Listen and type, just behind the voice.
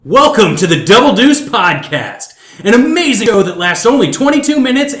Welcome to the Double Deuce Podcast, an amazing show that lasts only 22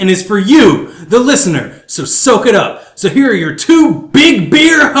 minutes and is for you, the listener, so soak it up. So here are your two big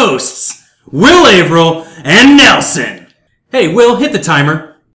beer hosts, Will Averill and Nelson. Hey, Will, hit the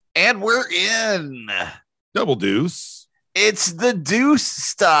timer. And we're in. Double Deuce. It's the Deuce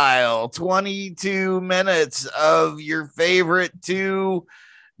style. 22 minutes of your favorite two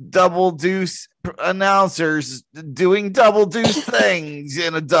Double Deuce announcers doing Double Deuce things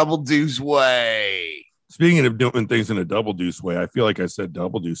in a Double Deuce way. Speaking of doing things in a Double Deuce way, I feel like I said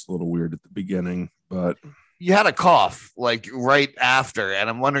Double Deuce a little weird at the beginning, but you had a cough like right after, and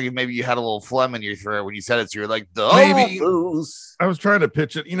I'm wondering if maybe you had a little phlegm in your throat when you said it, so you're like, maybe Deuce. I was trying to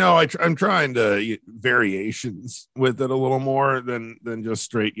pitch it. I'm trying to variations with it a little more than just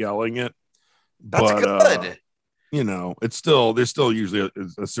straight yelling it. That's good. It's still, there's still usually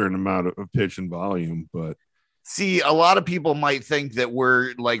a certain amount of pitch and volume, but see, a lot of people might think that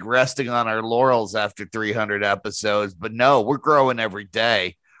we're like resting on our laurels after 300 episodes, but no, we're growing every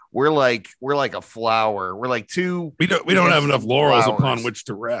day. We're like a flower. We're like two. We don't have enough laurels flowers upon which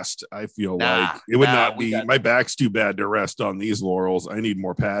to rest. I feel like it would not be. My back's too bad to rest on these laurels. I need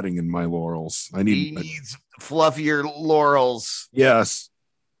more padding in my laurels. He needs fluffier laurels. Yes.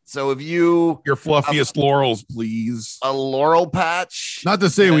 So if your fluffiest laurels, please. A laurel patch. Not to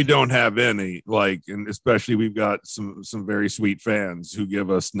say we don't have any, and especially we've got some very sweet fans who give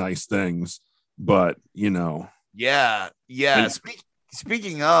us nice things, but Yeah.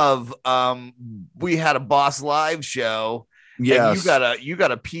 Speaking of, we had a Boss Live show. Yes. And you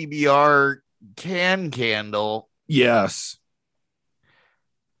got a PBR candle. Yes.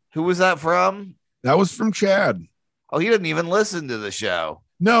 Who was that from? That was from Chad. Oh, he didn't even listen to the show.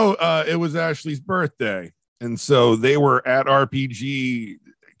 No, it was Ashley's birthday. And so they were at RPG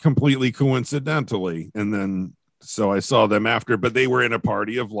completely coincidentally. And then, so I saw them after, but they were in a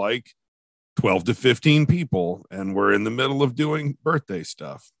party of like 12 to 15 people and we're in the middle of doing birthday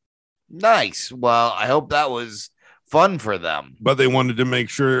stuff. Nice. Well, I hope that was fun for them. But they wanted to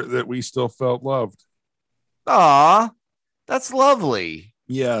make sure that we still felt loved. Aw, that's lovely.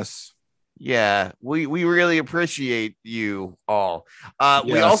 Yes. Yeah, we really appreciate you all. Yes.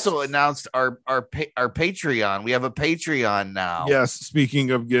 We also announced our Patreon. We have a Patreon now. Yes. Speaking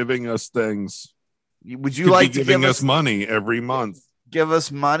of giving us things, would you like to giving give us money every month? Give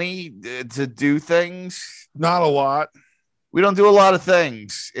us money to do things? Not a lot. We don't do a lot of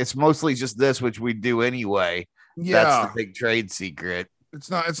things. It's mostly just this, which we do anyway. Yeah, that's the big trade secret. It's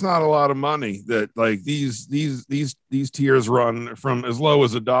not a lot of money that like these tiers run from as low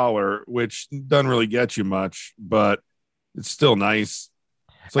as $1, which doesn't really get you much, but it's still nice.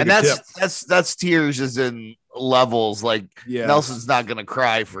 It's like that's tiers as in levels. Like yes. Nelson's not gonna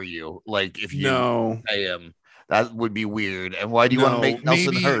cry for you. Like if you pay him, that would be weird. And why do you want to make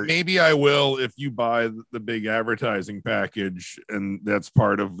Nelson hurt? Maybe I will if you buy the big advertising package, and that's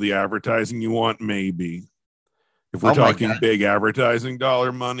part of the advertising you want. Maybe. If we're talking big advertising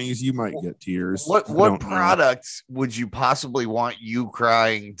dollar monies, you might get tiers. What products would you possibly want you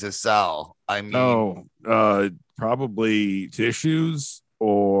crying to sell? I mean, probably tissues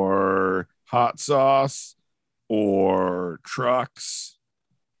or hot sauce or trucks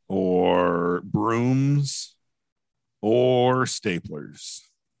or brooms or staplers.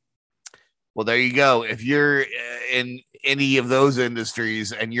 Well, there you go. If you're in any of those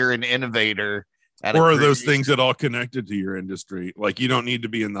industries and you're an innovator, or are those things that all connected to your industry? Like you don't need to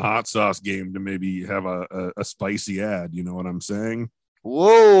be in the hot sauce game to maybe have a spicy ad. You know what I'm saying?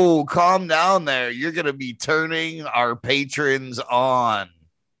 Whoa, calm down there. You're going to be turning our patrons on.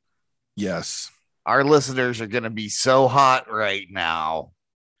 Yes. Our listeners are going to be so hot right now.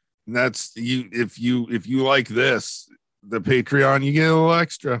 And that's you. If you like this, the Patreon, you get a little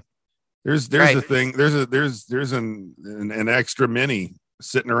extra. There's a thing. There's an extra mini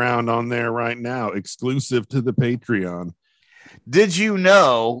sitting around on there right now, exclusive to the Patreon. Did you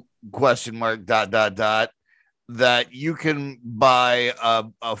know ? That you can buy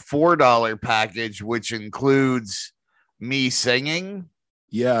a $4 package, which includes me singing?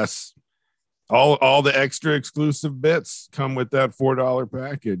 Yes. All the extra exclusive bits come with that $4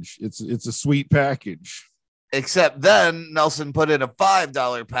 package. It's a sweet package. Except then Nelson put in a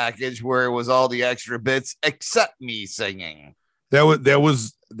 $5 package where it was all the extra bits except me singing. That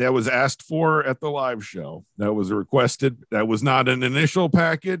was asked for at the live show. That was requested. That was not an initial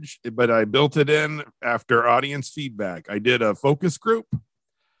package, but I built it in after audience feedback. I did a focus group,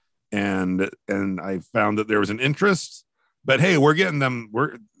 and I found that there was an interest. But hey, we're getting them.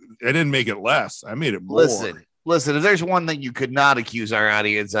 I didn't make it less. I made it more. Listen, Listen, if there's one thing you could not accuse our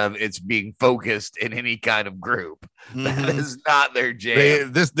audience of, it's being focused in any kind of group. That is not their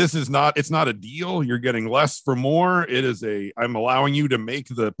jam. This is not, it's not a deal. You're getting less for more. It is I'm allowing you to make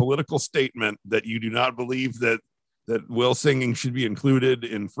the political statement that you do not believe that Will singing should be included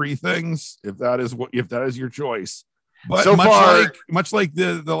in free things. If that is your choice. But So much like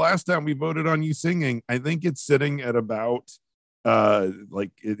the last time we voted on you singing, I think it's sitting at about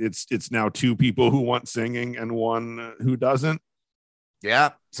it's now 2 people who want singing and 1 who doesn't. Yeah.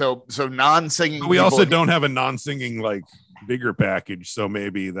 So non-singing. We also don't have a non-singing like bigger package, so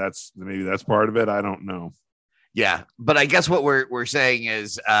maybe that's part of it. I don't know. Yeah, but I guess what we're saying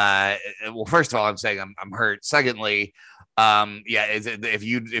is, well, first of all, I'm saying I'm hurt. Secondly, if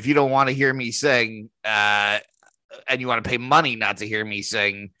you don't want to hear me sing, and you want to pay money not to hear me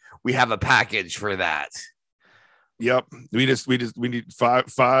sing, we have a package for that. Yep, we need five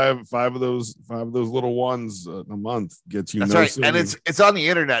of those little ones a month gets you. That's no right, singing. and it's on the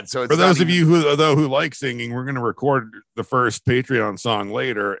internet. So it's for those of you who like singing, we're going to record the first Patreon song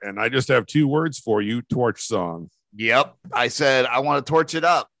later, and I just have 2 words for you: torch song. Yep, I said I want to torch it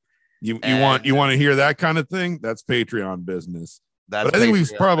up. You want to hear that kind of thing? That's Patreon business. But I think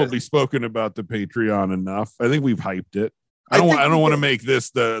we've probably spoken about the Patreon enough. I think we've hyped it. I don't want to make this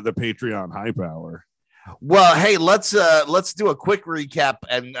the Patreon hype hour. Well, hey, let's do a quick recap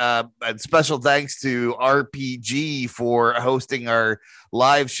and special thanks to RPG for hosting our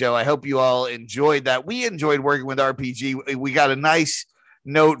live show. I hope you all enjoyed that. We enjoyed working with RPG. We got a nice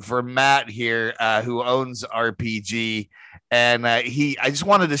note from Matt here, who owns RPG, and I just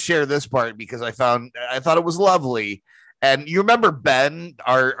wanted to share this part because I thought it was lovely. And you remember Ben,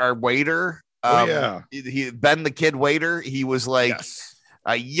 our waiter? Ben, the kid waiter. He was like. Yes.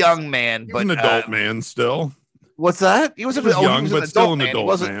 A young man, but an adult man still. What's that? He was young, but still an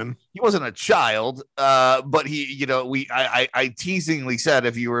adult man. He wasn't a child, but he, I teasingly said,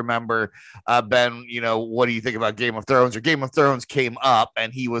 if you remember, Ben, what do you think about Game of Thrones? Or Game of Thrones came up,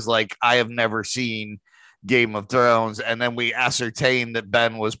 and he was like, I have never seen Game of Thrones, and then we ascertained that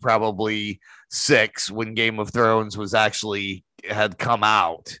Ben was probably 6 when Game of Thrones had come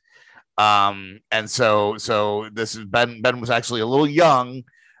out. And so this is Ben was actually a little young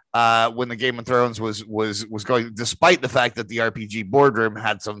when the Game of Thrones was going, despite the fact that the RPG boardroom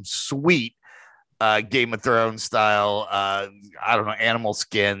had some sweet Game of Thrones style animal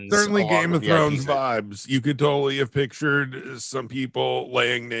skins. Certainly Game of Thrones vibes. You could totally have pictured some people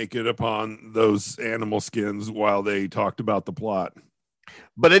laying naked upon those animal skins while they talked about the plot.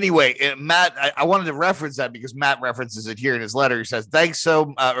 But anyway, Matt, I wanted to reference that because Matt references it here in his letter. He says, Matt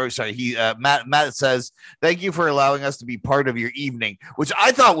says, thank you for allowing us to be part of your evening, which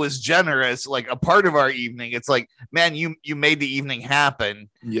I thought was generous, like a part of our evening. It's like, man, you made the evening happen.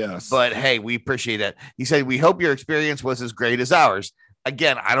 Yes. But hey, we appreciate it. He said, we hope your experience was as great as ours.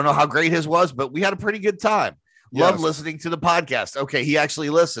 Again, I don't know how great his was, but we had a pretty good time. Love listening to the podcast. Okay, he actually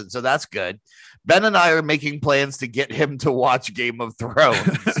listened, so that's good. Ben and I are making plans to get him to watch Game of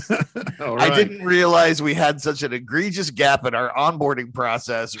Thrones. Right. I didn't realize we had such an egregious gap in our onboarding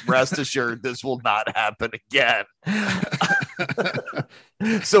process. Rest assured, this will not happen again.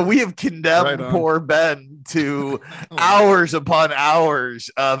 So we have condemned poor Ben to hours upon hours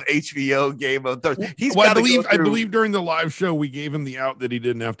of HBO Game of Thrones. I believe during the live show we gave him the out that he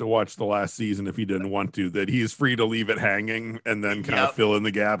didn't have to watch the last season if he didn't want to, that he is free to leave it hanging and then kind of fill in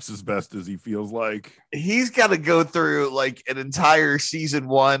the gaps as best as he feels like. He's got to go through like an entire season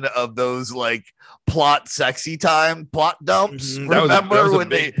 1 of those like plot dumps. That was a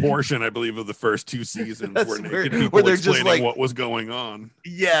big portion, I believe, of the first 2 seasons where naked people were explaining just like what was going on.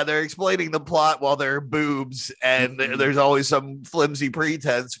 Yeah, they're explaining the plot while they're boobs, and there's always some flimsy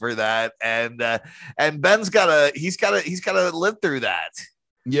pretense for that. And Ben's gotta live through that.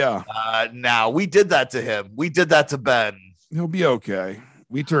 Yeah. Now we did that to him. We did that to Ben. He'll be okay.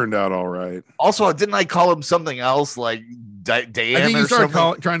 We turned out all right. Also, didn't I call him something else like Dan? I think you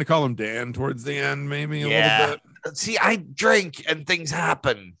started trying to call him Dan towards the end, maybe a little bit. See, I drink and things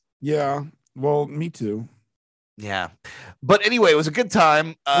happen. Yeah. Well, me too. Yeah, but anyway, it was a good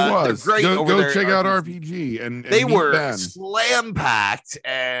time. It was great. Go check out RPG, and they were slam packed,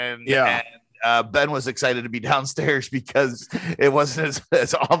 and Ben was excited to be downstairs because it wasn't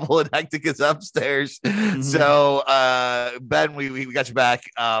as awful and hectic as upstairs. Mm-hmm. So Ben, we got you back,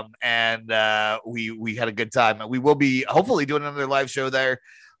 and we had a good time. We will be hopefully doing another live show there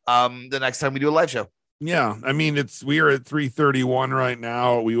the next time we do a live show. Yeah, I mean, we are at 331 right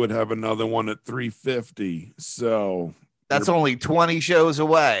now. We would have another one at 350. So that's only 20 shows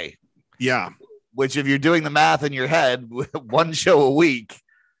away. Yeah. Which, if you're doing the math in your head, 1 show a week.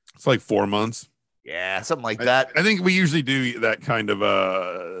 It's like 4 months. Yeah, something like that. I think we usually do that kind of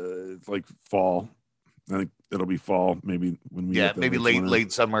it's like fall. I think it'll be fall, maybe when we get maybe next one in.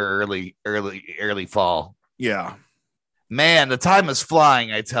 late summer, early fall. Yeah. Man, the time is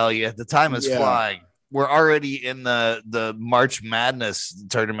flying, I tell you. The time is Yeah. flying. We're already in the March Madness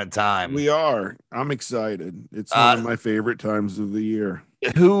tournament time. We are. I'm excited. It's one of my favorite times of the year.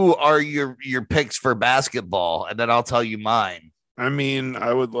 Who are your picks for basketball? And then I'll tell you mine. I mean,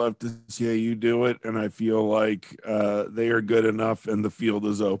 I would love to see you do it, and I feel like they are good enough and the field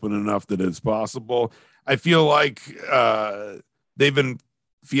is open enough that it's possible. I feel like they've been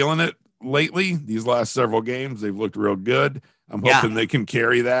feeling it lately. These last several games, they've looked real good. I'm hoping they can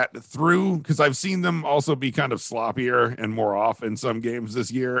carry that through, because I've seen them also be kind of sloppier and more off in some games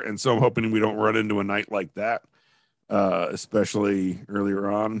this year, and so I'm hoping we don't run into a night like that. Especially earlier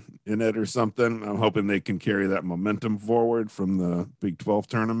on in it or something. I'm hoping they can carry that momentum forward from the Big 12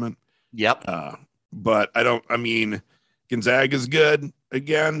 tournament. Yep. But Gonzaga is good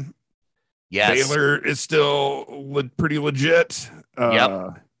again. Yes. Baylor is still pretty legit.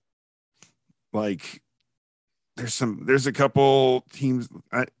 Yep. Like there's a couple teams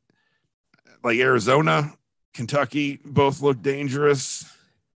like Arizona, Kentucky, both look dangerous.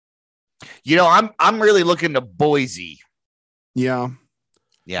 You know, I'm really looking to Boise. Yeah.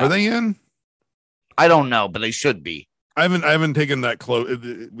 Yeah. Are they in? I don't know, but they should be. I haven't taken that close.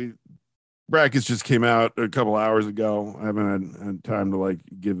 Brackets just came out a couple hours ago. I haven't had time to like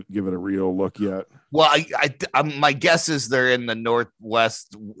give it a real look yet. Well, my guess is they're in the North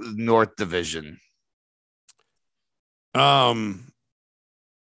Division.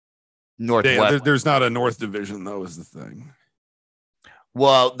 Northwest. There's not a North Division though, is the thing.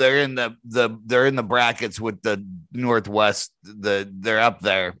 Well, they're in the brackets with the Northwest. They're up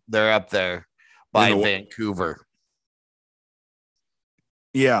there. They're up there by Vancouver.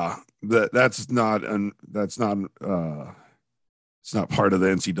 Yeah, it's not part of the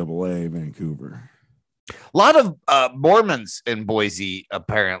NCAA, Vancouver. A lot of Mormons in Boise,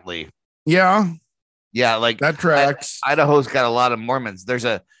 apparently. Yeah, like that tracks. Idaho's got a lot of Mormons. There's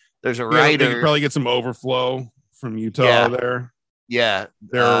a writer. They could probably get some overflow from Utah there. Yeah,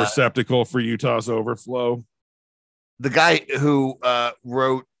 they're a receptacle for Utah's overflow. The guy who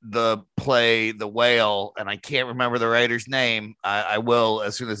wrote the play The Whale, and I can't remember the writer's name. I will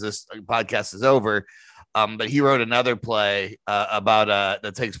as soon as this podcast is over. But he wrote another play about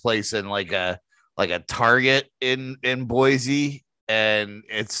that takes place in like a Target in Boise, and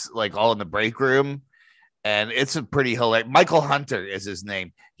it's like all in the break room, and it's a pretty hilarious. Michael Hunter is his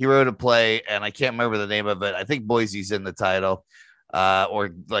name. He wrote a play, and I can't remember the name of it. I think Boise's in the title.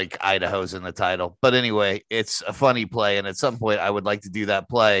 Or like Idaho's in the title. But anyway, it's a funny play. And at some point I would like to do that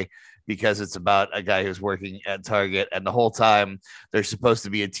play because it's about a guy who's working at Target. And the whole time there's supposed to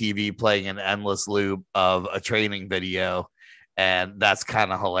be a TV playing an endless loop of a training video. And that's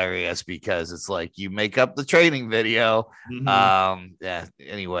kind of hilarious because it's like you make up the training video. Mm-hmm.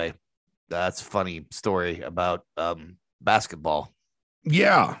 Anyway, that's a funny story about basketball.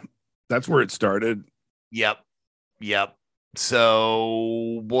 Yeah, that's where it started. Yep.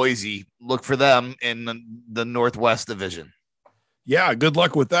 So Boise, look for them in the Northwest Division. Yeah, good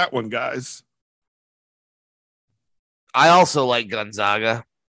luck with that one, guys. I also like Gonzaga.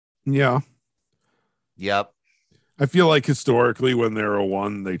 Yeah. Yep. I feel like historically when they're a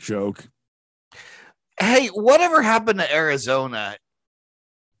one, they choke. Hey, whatever happened to Arizona?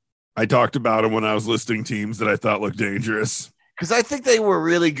 I talked about them when I was listing teams that I thought looked dangerous. Because I think they were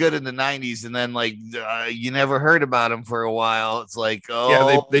really good in the 90s, and then like you never heard about them for a while. It's like,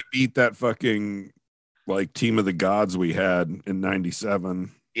 yeah, they beat that fucking like team of the gods we had in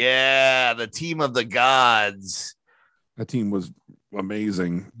 97. Yeah, the team of the gods. That team was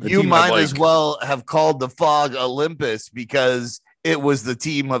amazing. You might as well have called the Fog Olympus because it was the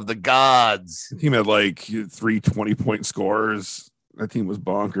team of the gods. The team had like 3 20-point scorers. That team was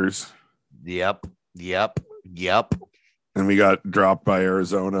bonkers. Yep. And we got dropped by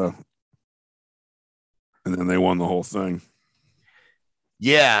Arizona. And then they won the whole thing.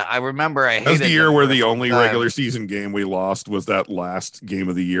 Yeah, I remember. That was the year where the only regular season game we lost was that last game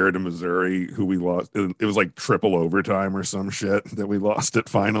of the year to Missouri, who we lost. It was like triple overtime or some shit that we lost it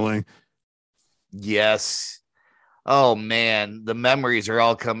finally. Yes. Oh, man. The memories are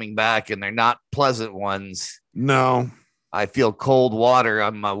all coming back, and they're not pleasant ones. No. I feel cold water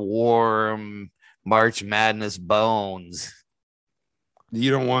on my warm March Madness bones.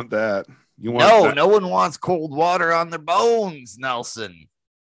 You don't want that. You want no one wants cold water on their bones, Nelson.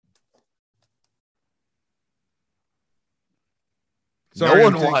 Sorry, no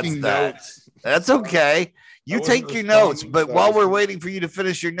one wants that. That's okay. You take your notes, but while we're waiting for you to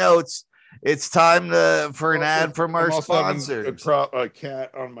finish your notes, it's time for an ad from our I'm also having sponsors. a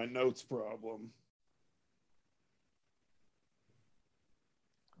cat on my notes problem.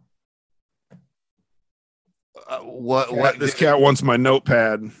 What? This cat wants my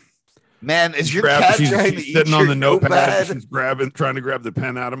notepad. Man, is your cat trying to eat sitting on your the notepad? notepad? She's trying to grab the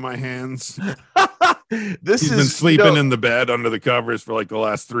pen out of my hands. She's been sleeping in the bed under the covers for like the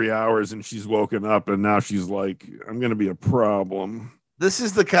last 3 hours, and she's woken up, and now she's like, "I'm gonna be a problem." This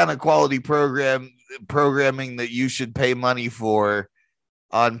is the kind of quality programming that you should pay money for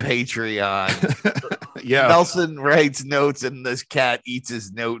on Patreon. Yeah, Nelson writes notes, and this cat eats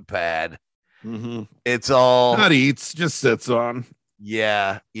his notepad. mm-hmm. It's all not eats, just sits on.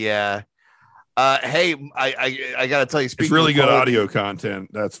 Yeah. Hey, I gotta tell you, it's really good audio content.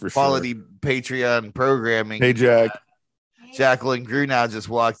 That's for quality sure. Patreon programming. Hey, Jack. Jacqueline Grunow just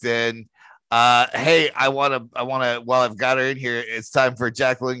walked in. Hey, I wanna. While I've got her in here, it's time for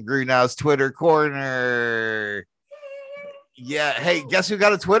Jacqueline Grunow's Twitter corner. Yeah. Hey, guess who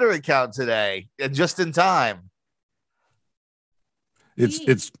got a Twitter account today? And just in time.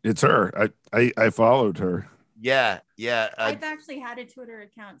 It's her. I followed her. Yeah. I've actually had a Twitter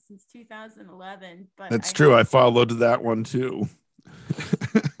account since 2011, but that's true. I followed that one too.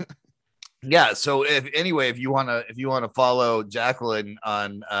 Yeah. So if you wanna follow Jacqueline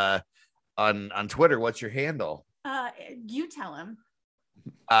on Twitter, what's your handle? You tell him.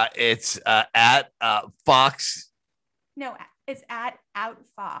 It's at Fox. No, it's at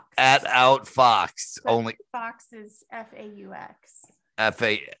Outfox. At Outfox. So only Fox is FAUX.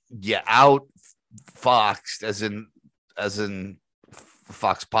 Out Fox as in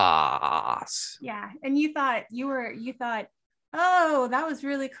Fox Pass. Yeah, and you thought, oh, that was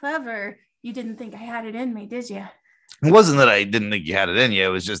really clever. You didn't think I had it in me, did you? It wasn't that I didn't think you had it in you.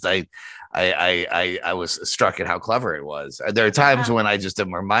 It was just I was struck at how clever it was. There are times when I just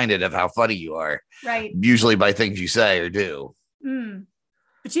am reminded of how funny you are. Right. Usually by things you say or do.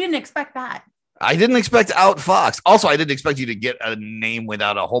 But you didn't expect that. I didn't expect Out Fox. Also, I didn't expect you to get a name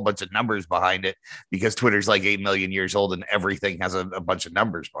without a whole bunch of numbers behind it, because Twitter's like 8 million years old and everything has a bunch of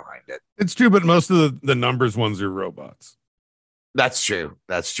numbers behind it. It's true, but most of the numbers ones are robots. That's true.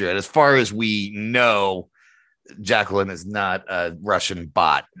 And as far as we know, Jacqueline is not a Russian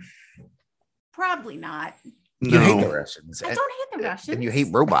bot. Probably not. You hate the Russians. I don't hate the Russians. And you hate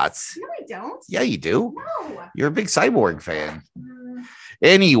robots. No, I don't. Yeah, you do. No. You're a big Cyborg fan.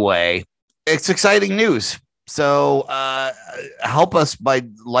 Anyway, it's exciting news. So help us by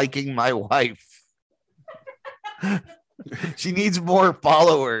liking my wife. She needs more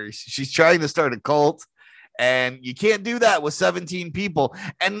followers. She's trying to start a cult, and you can't do that with 17 people.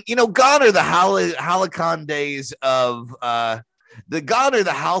 And gone are the halcyon days of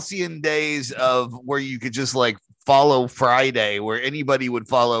the halcyon days of where you could just like follow Friday, where anybody would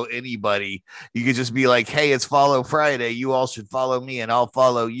follow anybody. You could just be like, hey, it's Follow Friday. You all should follow me and I'll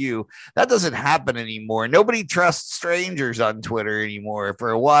follow you. That doesn't happen anymore. Nobody trusts strangers on Twitter anymore. For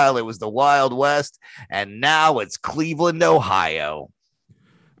a while, it was the Wild West, and now it's Cleveland, Ohio.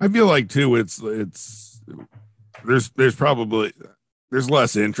 I feel like too, it's there's probably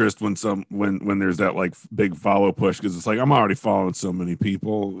less interest when there's that like big follow push, because it's like, I'm already following so many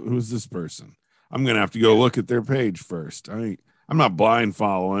people. Who's this person? I'm gonna have to go look at their page first. I'm not blind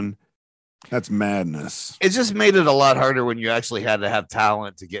following. That's madness. It just made it a lot harder when you actually had to have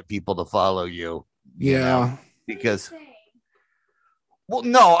talent to get people to follow you. Yeah. Because, well,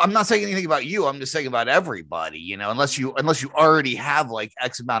 no, I'm not saying anything about you. I'm just saying about everybody. Unless you already have like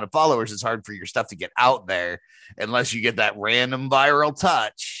X amount of followers, it's hard for your stuff to get out there unless you get that random viral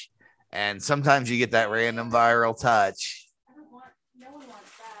touch. And sometimes you get that random viral touch.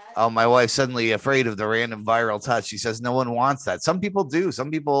 Oh, my wife's suddenly afraid of the random viral touch. She says no one wants that. Some people do. Some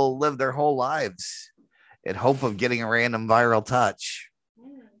people live their whole lives in hope of getting a random viral touch.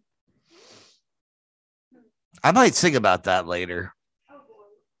 I might sing about that later.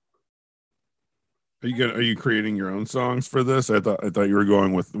 Are you creating your own songs for this? I thought you were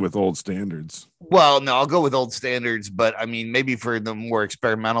going with old standards. Well, no, I'll go with old standards, but I mean, maybe for the more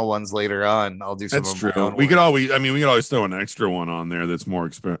experimental ones later on, I'll do some. That's true. We could always throw an extra one on there that's more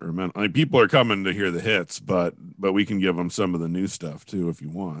experimental. I mean, people are coming to hear the hits, but we can give them some of the new stuff too if you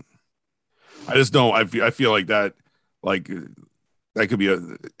want. I just don't. I feel like that could be a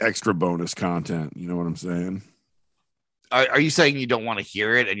extra bonus content. You know what I'm saying? Are you saying you don't want to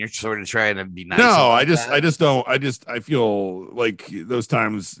hear it and you're sort of trying to be nice? No, I just don't. I feel like those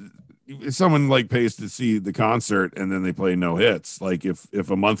times if someone like pays to see the concert and then they play no hits. Like if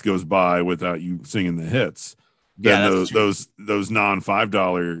a month goes by without you singing the hits, then those non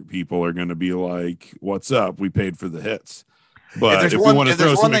 $5 people are going to be like, "What's up? We paid for the hits." But if we want to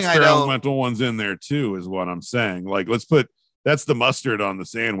throw some experimental ones in there too, is what I'm saying. Like, that's the mustard on the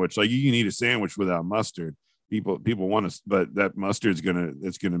sandwich. Like, you can eat a sandwich without mustard. People want to, but that mustard's gonna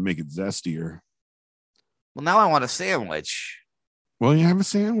make it zestier. Well, now I want a sandwich. Well, you have a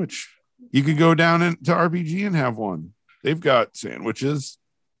sandwich. You could go down into RPG and have one. They've got sandwiches.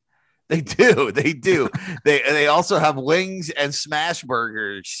 They do. They also have wings and smash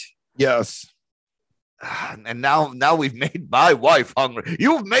burgers. Yes. And now we've made my wife hungry.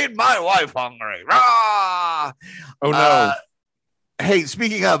 You've made my wife hungry. Rah! Oh no. Hey,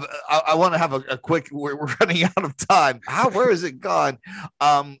 speaking of, I want to have a quick. We're running out of time. Where is it gone?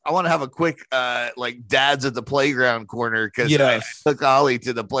 I want to have a quick, like dads at the playground corner because I took Ollie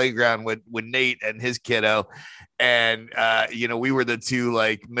to the playground with Nate and his kiddo, and we were the two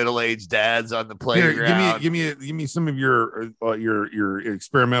like middle-aged dads on the playground. Here, give me some of your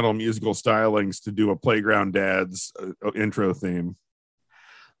experimental musical stylings to do a playground dads intro theme.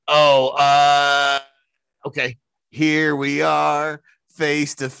 Okay. Here we are,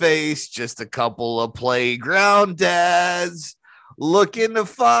 face to face, just a couple of playground dads looking to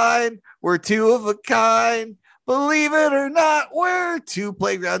find we're two of a kind. Believe it or not, we're two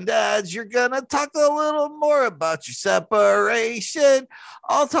playground dads. You're gonna talk a little more about your separation.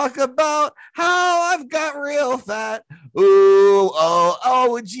 I'll talk about how I've got real fat. Ooh,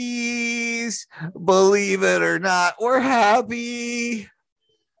 oh, geez. Believe it or not, we're happy.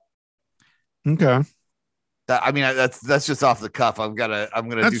 Okay. I mean, that's just off the cuff. I'm gonna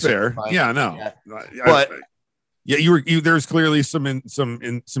that's do fair. Yeah, no, but there's clearly some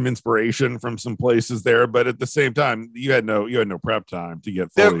inspiration from some places there, but at the same time, you had no prep time to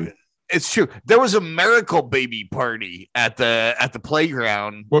get fully. It's true. There was a miracle baby party at the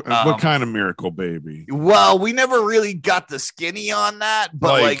playground. What kind of miracle baby? Well, we never really got the skinny on that,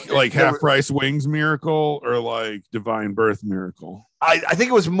 but like half price wings miracle or like divine birth miracle. I think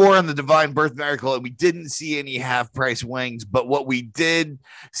it was more on the divine birth miracle, and we didn't see any half price wings. But what we did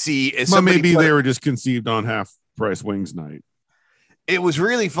see is maybe they were just conceived on half price wings night. It was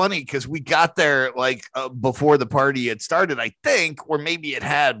really funny because we got there like before the party had started, I think, or maybe it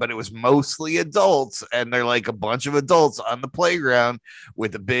had, but it was mostly adults. And they're like a bunch of adults on the playground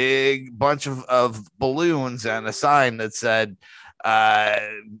with a big bunch of balloons and a sign that said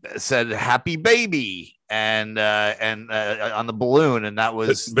happy baby and on the balloon. And that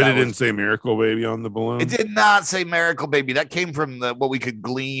was, but it didn't say miracle baby on the balloon. It did not say miracle baby. That came from what we could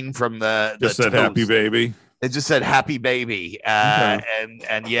glean from just said happy baby. It just said happy baby. Okay.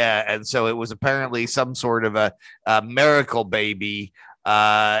 And so it was apparently some sort of a miracle baby.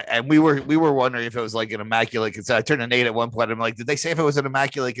 And we were wondering if it was like an immaculate conception. I turned to Nate at one point. I'm like, did they say if it was an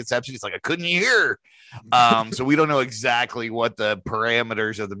immaculate conception? He's like, I couldn't hear. So we don't know exactly what the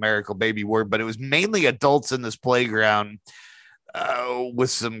parameters of the miracle baby were, but it was mainly adults in this playground with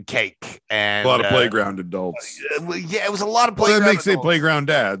some cake and a lot of playground adults. Yeah, it was a lot of playground. Well, that makes adults. it playground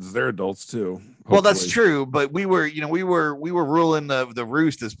dads. They're adults too. Hopefully. Well, that's true, but we were ruling the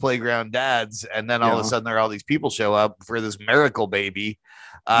roost as playground dads, and then all of a sudden there are all these people show up for this miracle baby.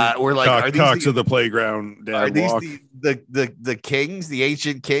 We're like, are these cocks of the playground dad? Are these the kings, the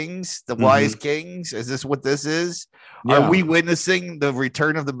ancient kings, the wise kings? Is this what this is? Yeah. Are we witnessing the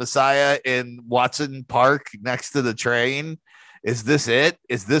return of the Messiah in Watson Park next to the train? Is this it?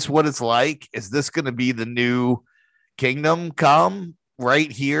 Is this what it's like? Is this going to be the new kingdom come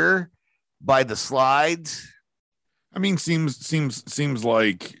right here by the slides? I mean, seems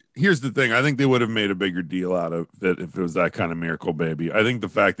like, here's the thing. I think they would have made a bigger deal out of it if it was that kind of miracle baby. I think the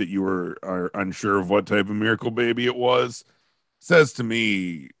fact that you are unsure of what type of miracle baby it was says to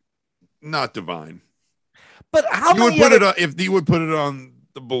me not divine. But how you would put it on if you would put it on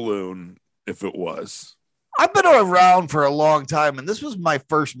the balloon if it was. I've been around for a long time, and this was my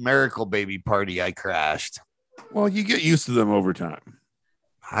first miracle baby party I crashed. Well, you get used to them over time,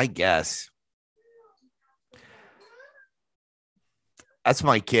 I guess. That's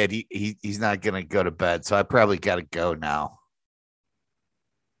my kid. He's not gonna go to bed, so I probably gotta go now.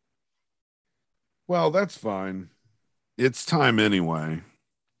 Well, that's fine. It's time anyway.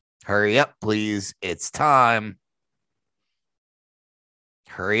 Hurry up, please. It's time.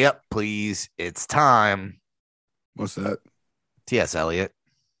 Hurry up, please. It's time. What's that? T.S. Eliot.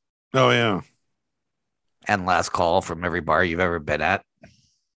 Oh, yeah. And last call from every bar you've ever been at.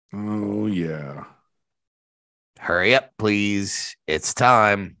 Oh, yeah. Hurry up, please. It's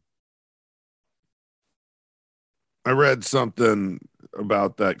time. I read something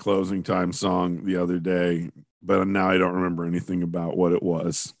about that closing time song the other day, but now I don't remember anything about what it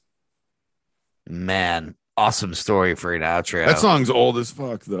was. Man, awesome story for an outro. That song's old as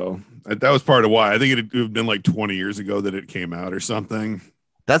fuck, though. That was part of why. I think it had been like 20 years ago that it came out or something.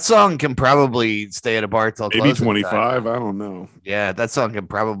 That song can probably stay at a bar till maybe 25. I don't know. Yeah, that song can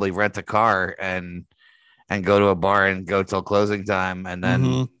probably rent a car and go to a bar and go till closing time, and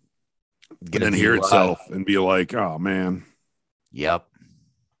then get and hear itself and be like, "Oh man." Yep.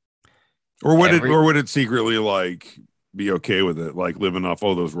 Or would it secretly like be okay with it, like living off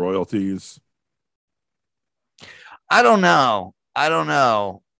all those royalties? I don't know.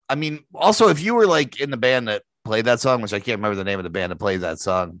 I mean, also, if you were like in the band that played that song, which I can't remember the name of the band that played that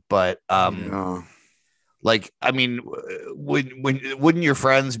song, but like, I mean, wouldn't your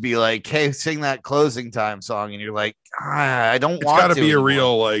friends be like, "Hey, sing that closing time song," and you're like, "I don't want to." It's got to be anymore. A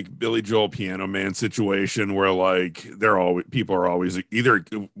real like Billy Joel Piano Man situation where like people are always either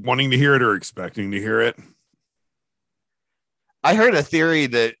wanting to hear it or expecting to hear it. I heard a theory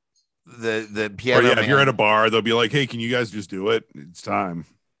that the Piano Man, if you're at a bar, they'll be like, "Hey, can you guys just do it? It's time.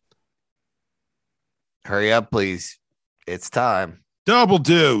 Hurry up, please. It's time." Double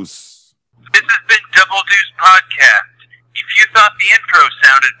Deuce. This has been Double Deuce Podcast. If you thought the intro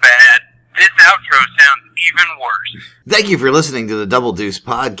sounded bad, this outro sounds even worse. Thank you for listening to the Double Deuce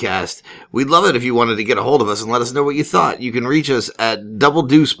Podcast. We'd love it if you wanted to get a hold of us and let us know what you thought. You can reach us at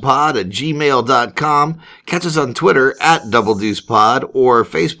doubledeucepod@gmail.com. Catch us on Twitter at doubledeucepod or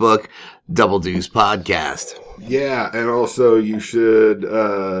Facebook Double Deuce Podcast. Yeah, and also you should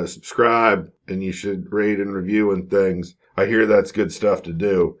subscribe and you should rate and review and things. I hear that's good stuff to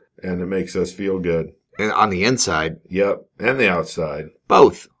do, and it makes us feel good. And on the inside. Yep, and the outside.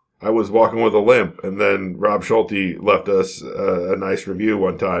 Both. I was walking with a limp, and then Rob Schulte left us a nice review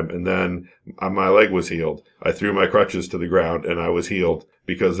one time, and then my leg was healed. I threw my crutches to the ground, and I was healed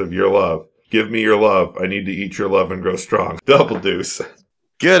because of your love. Give me your love. I need to eat your love and grow strong. Double Deuce.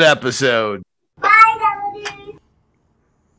 Good episode.